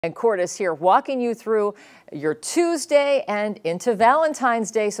And Curtis here walking you through your Tuesday and into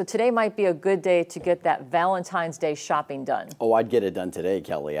Valentine's Day. So today might be a good day to get that Valentine's Day shopping done. Oh, I'd get it done today,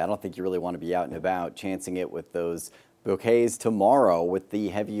 Kelly. I don't think you really want to be out and about chancing it with those bouquets tomorrow with the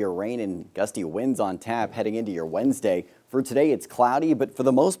heavier rain and gusty winds on tap heading into your Wednesday. For today, it's cloudy, but for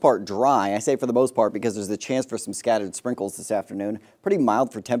the most part dry. I say for the most part because there's a chance for some scattered sprinkles this afternoon. Pretty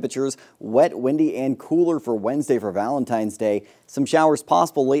mild for temperatures, wet, windy, and cooler for Wednesday for Valentine's Day. Some showers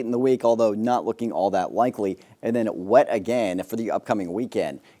possible late in the week, although not looking all that likely. And then wet again for the upcoming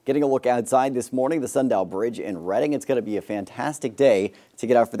weekend. Getting a look outside this morning, the Sundial Bridge in Reading. It's going to be a fantastic day to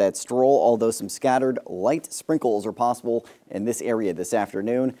get out for that stroll, although some scattered light sprinkles are possible in this area this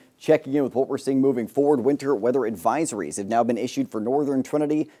afternoon. Checking in with what we're seeing moving forward, winter weather advisories have now been issued for northern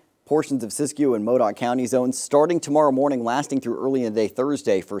Trinity, portions of Siskiyou and Modoc County zones starting tomorrow morning, lasting through early in the day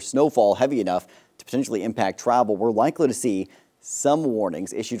Thursday for snowfall heavy enough to potentially impact travel. We're likely to see some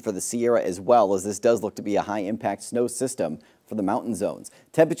warnings issued for the Sierra as well, as this does look to be a high impact snow system for the mountain zones.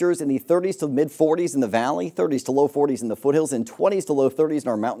 Temperatures in the 30s to mid 40s in the valley, 30s to low 40s in the foothills, and 20s to low 30s in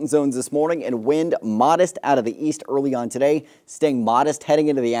our mountain zones this morning. And wind modest out of the east early on today, staying modest heading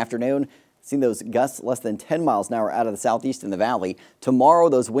into the afternoon. Seen those gusts less than 10 miles an hour out of the southeast in the valley. Tomorrow,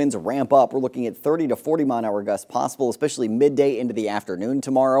 those winds ramp up. We're looking at 30 to 40 mile an hour gusts possible, especially midday into the afternoon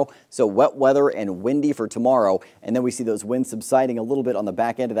tomorrow. So wet weather and windy for tomorrow. And then we see those winds subsiding a little bit on the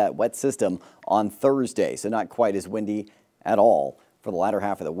back end of that wet system on Thursday. So not quite as windy at all for the latter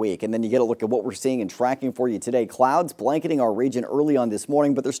half of the week. And then you get a look at what we're seeing and tracking for you today. Clouds blanketing our region early on this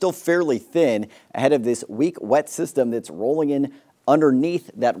morning, but they're still fairly thin ahead of this weak wet system that's rolling in underneath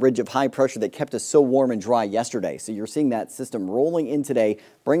that ridge of high pressure that kept us so warm and dry yesterday. So you're seeing that system rolling in today,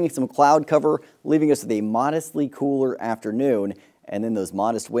 bringing some cloud cover, leaving us with a modestly cooler afternoon, and then those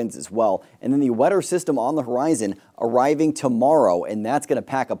modest winds as well. And then the wetter system on the horizon arriving tomorrow, and that's going to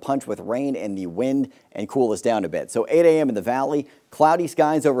pack a punch with rain and the wind and cool us down a bit. So 8 a.m. in the valley, cloudy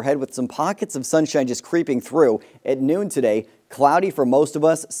skies overhead with some pockets of sunshine just creeping through. At noon today, cloudy for most of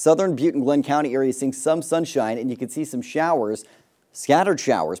us. Southern Butte and Glenn County areas seeing some sunshine, and you can see some showers. Scattered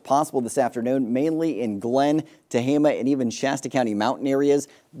showers possible this afternoon, mainly in Glenn, Tehama, and even Shasta County mountain areas.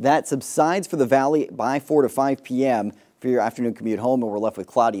 That subsides for the valley by 4 to 5 p.m. for your afternoon commute home, and we're left with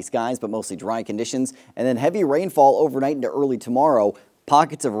cloudy skies, but mostly dry conditions. And then heavy rainfall overnight into early tomorrow.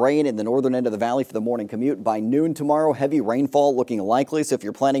 Pockets of rain in the northern end of the valley for the morning commute. By noon tomorrow, heavy rainfall looking likely. So if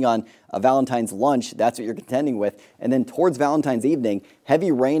you're planning on a Valentine's lunch, that's what you're contending with. And then towards Valentine's evening,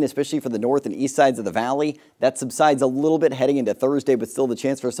 heavy rain, especially for the north and east sides of the valley. That subsides a little bit heading into Thursday, but still the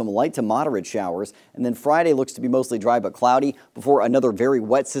chance for some light to moderate showers. And then Friday looks to be mostly dry but cloudy before another very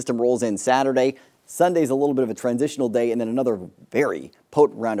wet system rolls in Saturday. Sunday's a little bit of a transitional day, and then another very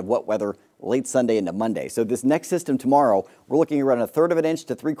potent round of wet weather late Sunday into Monday. So this next system tomorrow, we're looking around 1/3 of an inch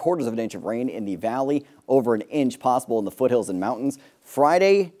to 3/4 of an inch of rain in the valley, over an inch possible in the foothills and mountains.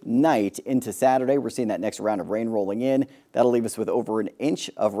 Friday night into Saturday, we're seeing that next round of rain rolling in. That'll leave us with over an inch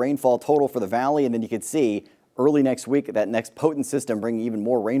of rainfall total for the valley, and then you can see early next week that next potent system bringing even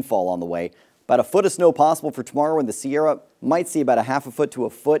more rainfall on the way. About a foot of snow possible for tomorrow in the Sierra. Might see about a half a foot to a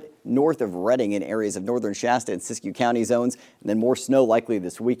foot north of Reading in areas of northern Shasta and Siskiyou County zones, and then more snow likely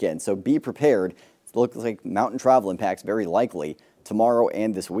this weekend. So be prepared. It looks like mountain travel impacts very likely tomorrow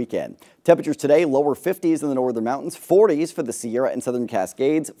and this weekend. Temperatures today, lower 50s in the northern mountains, 40s for the Sierra and southern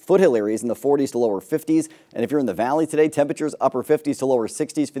Cascades, foothill areas in the 40s to lower 50s. And if you're in the valley today, temperatures upper 50s to lower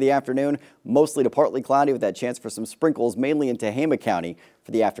 60s for the afternoon, mostly to partly cloudy with that chance for some sprinkles, mainly in Tehama County for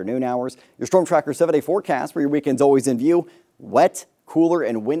the afternoon hours. Your Storm Tracker 7-day forecast for your weekend's always in view. Wet, cooler,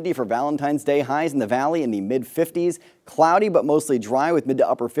 and windy for Valentine's Day. Highs in the valley in the mid 50s. Cloudy but mostly dry with mid to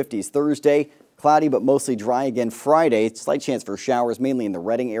upper 50s Thursday. Cloudy but mostly dry again Friday. Slight chance for showers mainly in the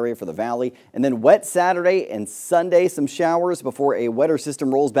Reading area for the valley. And then wet Saturday and Sunday, some showers before a wetter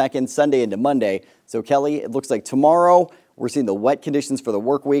system rolls back in Sunday into Monday. So Kelly, it looks like tomorrow we're seeing the wet conditions for the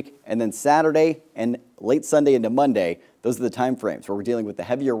work week, and then Saturday and late Sunday into Monday, those are the time frames where we're dealing with the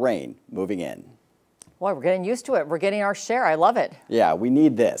heavier rain moving in. Boy, we're getting used to it. We're getting our share. I love it. Yeah, we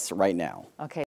need this right now. Okay.